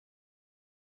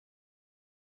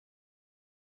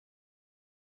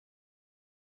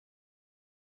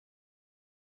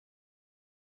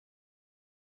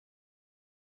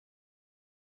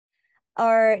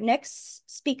Our next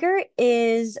speaker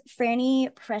is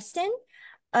Frannie Preston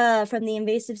from the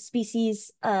Invasive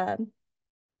Species, the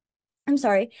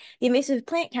Invasive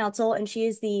Plant Council, and she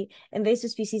is the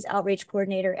Invasive Species Outreach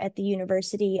Coordinator at the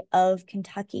University of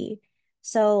Kentucky.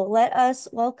 So let us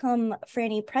welcome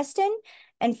Frannie Preston.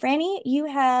 And Frannie, you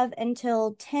have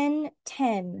until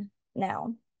 10:10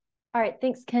 now. All right,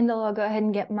 thanks, Kendall. I'll go ahead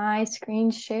and get my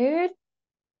screen shared.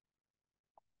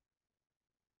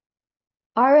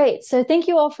 All right, so thank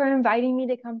you all for inviting me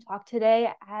to come talk today.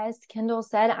 As Kendall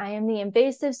said, I am the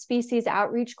Invasive Species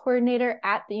Outreach Coordinator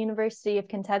at the University of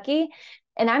Kentucky.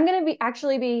 And I'm going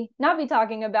to not be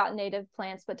talking about native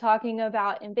plants, but talking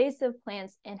about invasive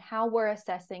plants and how we're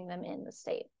assessing them in the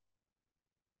state.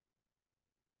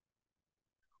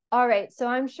 All right, so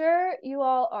I'm sure you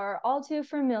all are all too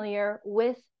familiar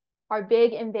with our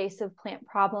big invasive plant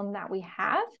problem that we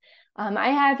have.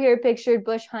 I have here pictured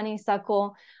bush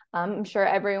honeysuckle. I'm sure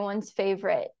everyone's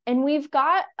favorite. And we've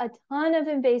got a ton of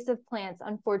invasive plants,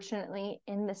 unfortunately,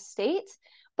 in the state,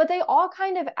 but they all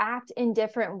kind of act in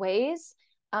different ways.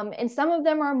 And some of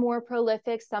them are more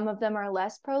prolific, some of them are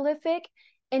less prolific.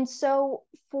 And so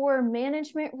for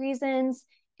management reasons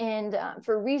and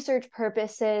for research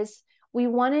purposes, we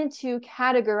wanted to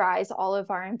categorize all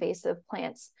of our invasive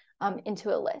plants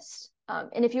into a list.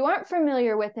 And if you aren't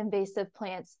familiar with invasive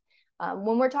plants,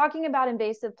 when we're talking about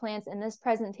invasive plants in this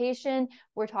presentation,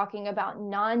 we're talking about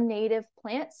non-native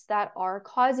plants that are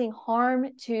causing harm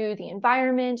to the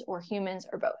environment or humans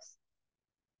or both.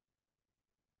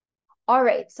 All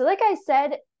right, so like I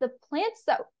said, the plants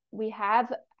that we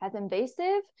have as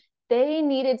invasive, they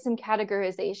needed some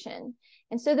categorization.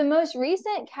 And so the most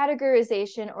recent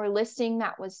categorization or listing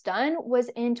that was done was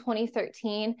in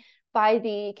 2013 by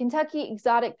the Kentucky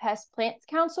Exotic Pest Plants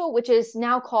Council, which is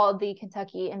now called the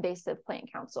Kentucky Invasive Plant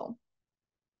Council.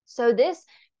 So this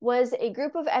was a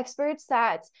group of experts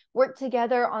that worked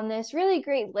together on this really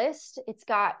great list. It's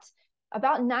got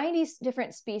about 90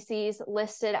 different species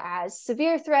listed as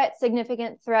severe threat,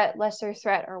 significant threat, lesser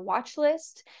threat, or watch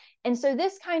list. And so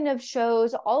this kind of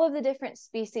shows all of the different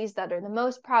species that are the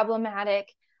most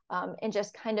problematic and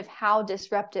just kind of how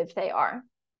disruptive they are.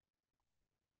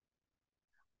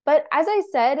 But as I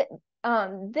said,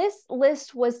 this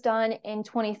list was done in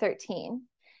 2013.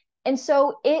 And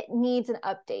so it needs an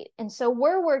update. And so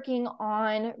we're working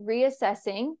on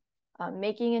reassessing,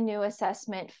 making a new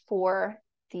assessment for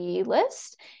the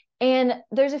list. And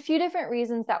there's a few different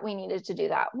reasons that we needed to do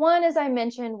that. One, as I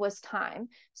mentioned, was time.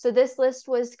 So this list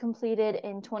was completed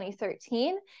in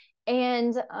 2013.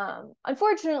 And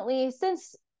unfortunately,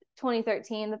 since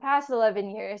 2013, the past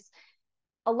 11 years,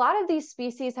 a lot of these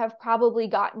species have probably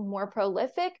gotten more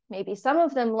prolific, maybe some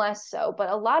of them less so, but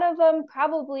a lot of them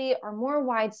probably are more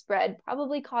widespread,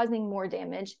 probably causing more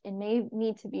damage and may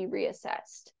need to be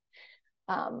reassessed.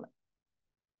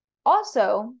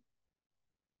 Also,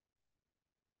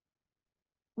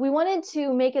 we wanted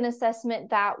to make an assessment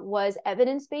that was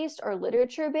evidence-based or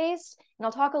literature-based, and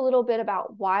I'll talk a little bit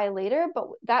about why later, but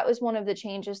that was one of the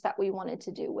changes that we wanted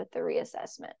to do with the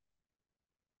reassessment.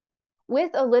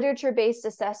 With a literature-based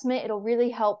assessment, it'll really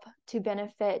help to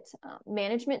benefit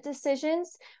management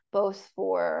decisions, both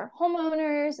for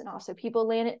homeowners and also people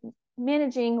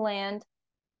managing land.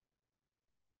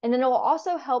 And then it will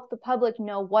also help the public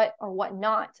know what or what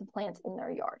not to plant in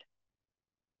their yard.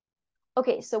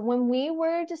 Okay, so when we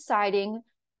were deciding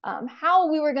how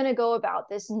we were going to go about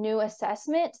this new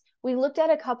assessment, we looked at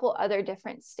a couple other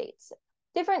different states.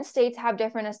 Different states have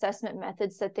different assessment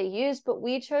methods that they use, but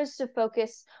we chose to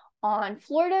focus on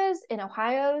Florida's and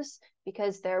Ohio's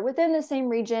because they're within the same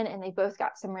region and they both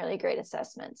got some really great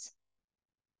assessments.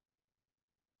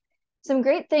 Some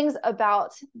great things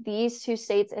about these two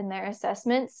states and their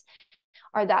assessments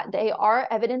are that they are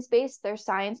evidence-based, they're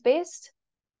science-based.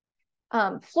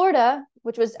 Florida,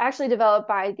 which was actually developed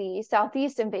by the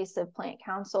Southeast Invasive Plant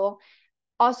Council,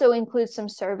 also includes some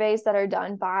surveys that are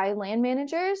done by land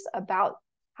managers about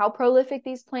how prolific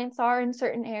these plants are in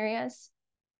certain areas.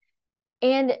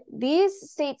 And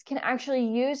these states can actually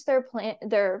use their plant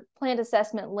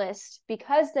assessment list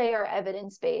because they are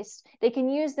evidence-based. They can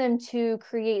use them to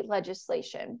create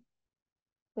legislation,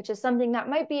 which is something that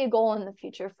might be a goal in the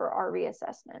future for our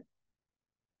reassessment.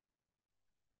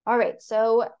 All right,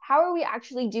 so how are we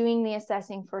actually doing the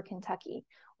assessing for Kentucky?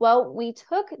 Well, we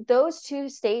took those two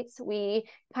states, we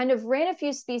kind of ran a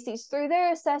few species through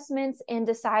their assessments and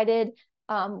decided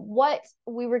what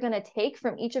we were going to take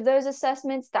from each of those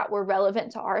assessments that were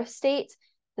relevant to our state,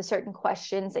 the certain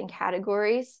questions and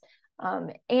categories.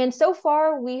 And so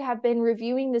far, we have been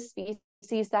reviewing the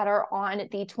species that are on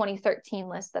the 2013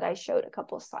 list that I showed a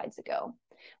couple of slides ago.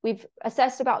 We've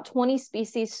assessed about 20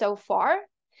 species so far.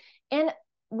 And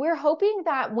we're hoping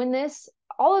that when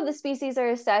all of the species are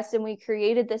assessed and we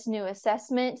created this new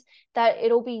assessment, that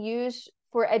it'll be used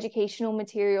for educational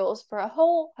materials for a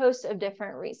whole host of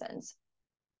different reasons.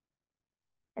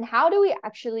 And how do we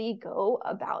actually go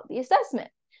about the assessment?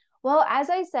 Well, as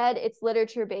I said, it's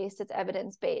literature-based, it's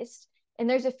evidence-based. And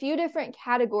there's a few different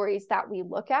categories that we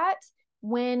look at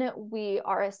when we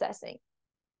are assessing.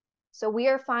 So we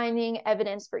are finding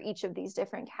evidence for each of these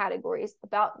different categories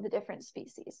about the different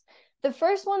species. The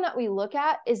first one that we look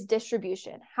at is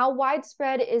distribution. How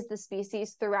widespread is the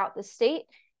species throughout the state?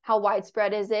 How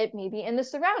widespread is it maybe in the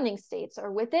surrounding states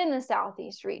or within the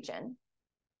Southeast region?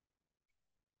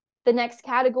 The next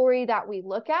category that we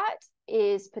look at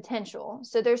is potential.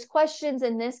 So there's questions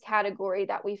in this category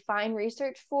that we find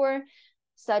research for,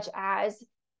 such as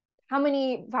how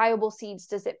many viable seeds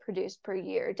does it produce per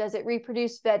year? Does it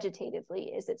reproduce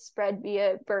vegetatively? Is it spread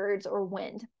via birds or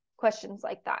wind? Questions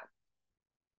like that.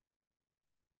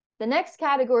 The next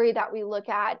category that we look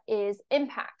at is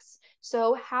impacts.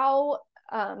 So how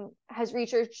has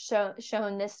research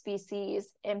shown this species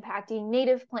impacting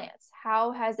native plants?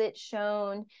 How has it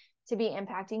shown to be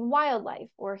impacting wildlife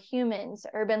or humans,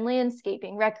 urban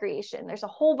landscaping, recreation? There's a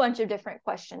whole bunch of different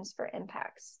questions for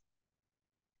impacts.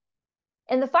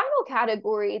 And the final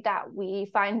category that we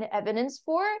find evidence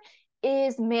for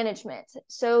is management.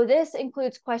 So this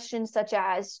includes questions such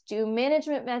as, do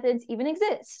management methods even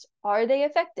exist? Are they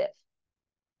effective?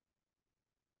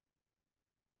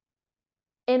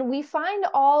 And we find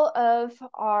all of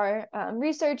our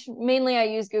research, mainly I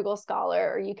use Google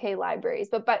Scholar or UK libraries,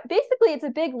 but basically it's a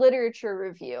big literature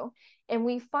review. And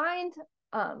we find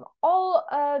all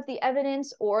of the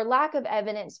evidence or lack of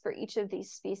evidence for each of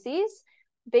these species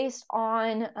based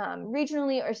on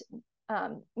regionally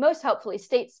or most helpfully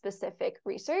state-specific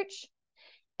research.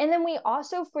 And then we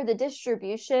also, for the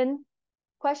distribution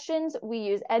questions, we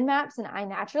use EdMaps and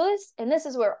iNaturalist, and this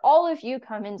is where all of you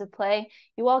come into play.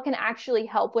 You all can actually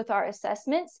help with our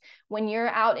assessments when you're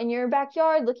out in your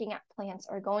backyard looking at plants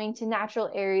or going to natural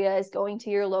areas, going to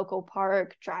your local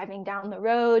park, driving down the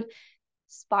road.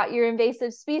 Spot your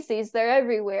invasive species, they're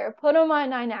everywhere. Put them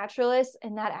on iNaturalist,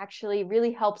 and that actually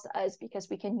really helps us because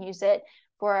we can use it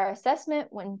for our assessment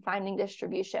when finding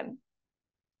distribution.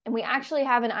 And we actually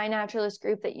have an iNaturalist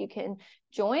group that you can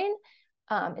join.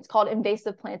 It's called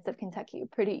Invasive Plants of Kentucky,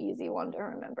 pretty easy one to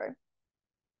remember.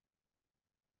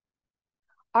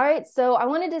 All right, so I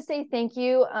wanted to say thank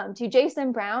you to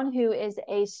Jason Brown, who is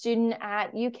a student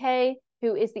at UK,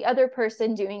 who is the other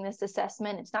person doing this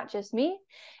assessment. It's not just me.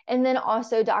 And then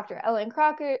also Dr. Ellen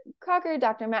Crocker,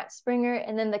 Dr. Matt Springer,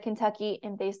 and then the Kentucky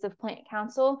Invasive Plant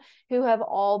Council, who have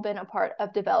all been a part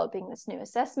of developing this new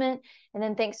assessment. And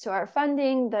then thanks to our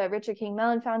funding, the Richard King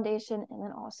Mellon Foundation, and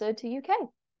then also to UK.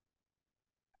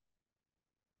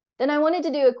 Then I wanted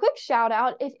to do a quick shout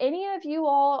out. If any of you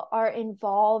all are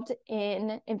involved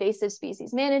in invasive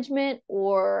species management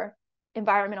or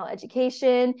environmental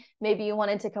education, maybe you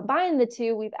wanted to combine the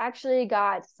two, we've actually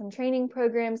got some training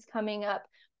programs coming up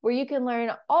where you can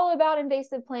learn all about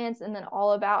invasive plants and then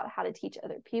all about how to teach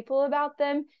other people about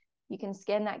them. You can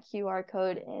scan that QR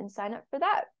code and sign up for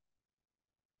that.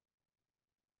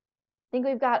 I think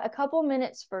we've got a couple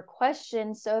minutes for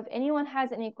questions. So if anyone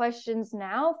has any questions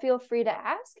now, feel free to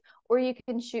ask, or you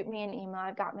can shoot me an email.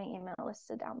 I've got my email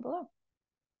listed down below.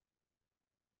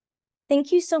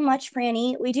 Thank you so much,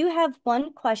 Frannie. We do have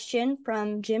one question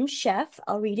from Jim Sheff.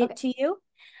 I'll read it to you.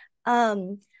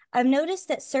 I've noticed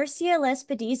that Cercia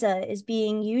lespedeza is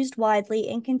being used widely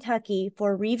in Kentucky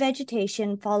for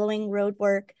revegetation following road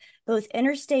work, both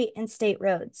interstate and state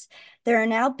roads. There are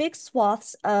now big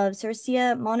swaths of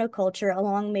Cercia monoculture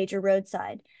along major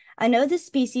roadside. I know this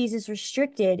species is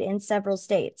restricted in several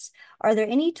states. Are there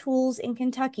any tools in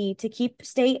Kentucky to keep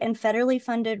state and federally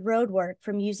funded road work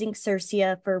from using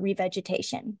Cercia for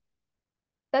revegetation?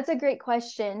 That's a great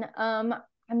question.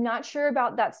 I'm not sure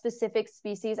about that specific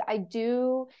species. I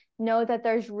do know that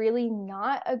there's really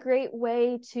not a great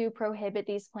way to prohibit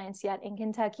these plants yet in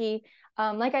Kentucky.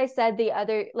 Like I said,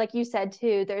 like you said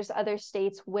too, there's other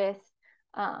states with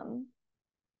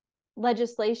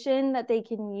legislation that they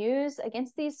can use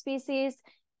against these species,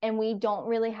 and we don't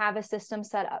really have a system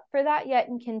set up for that yet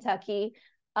in Kentucky.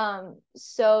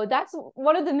 So that's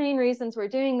one of the main reasons we're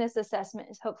doing this assessment,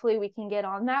 is hopefully we can get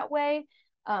on that way.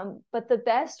 But the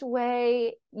best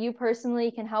way you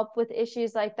personally can help with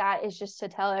issues like that is just to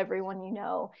tell everyone you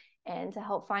know and to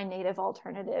help find native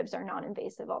alternatives or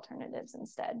non-invasive alternatives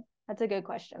instead. That's a good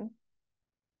question.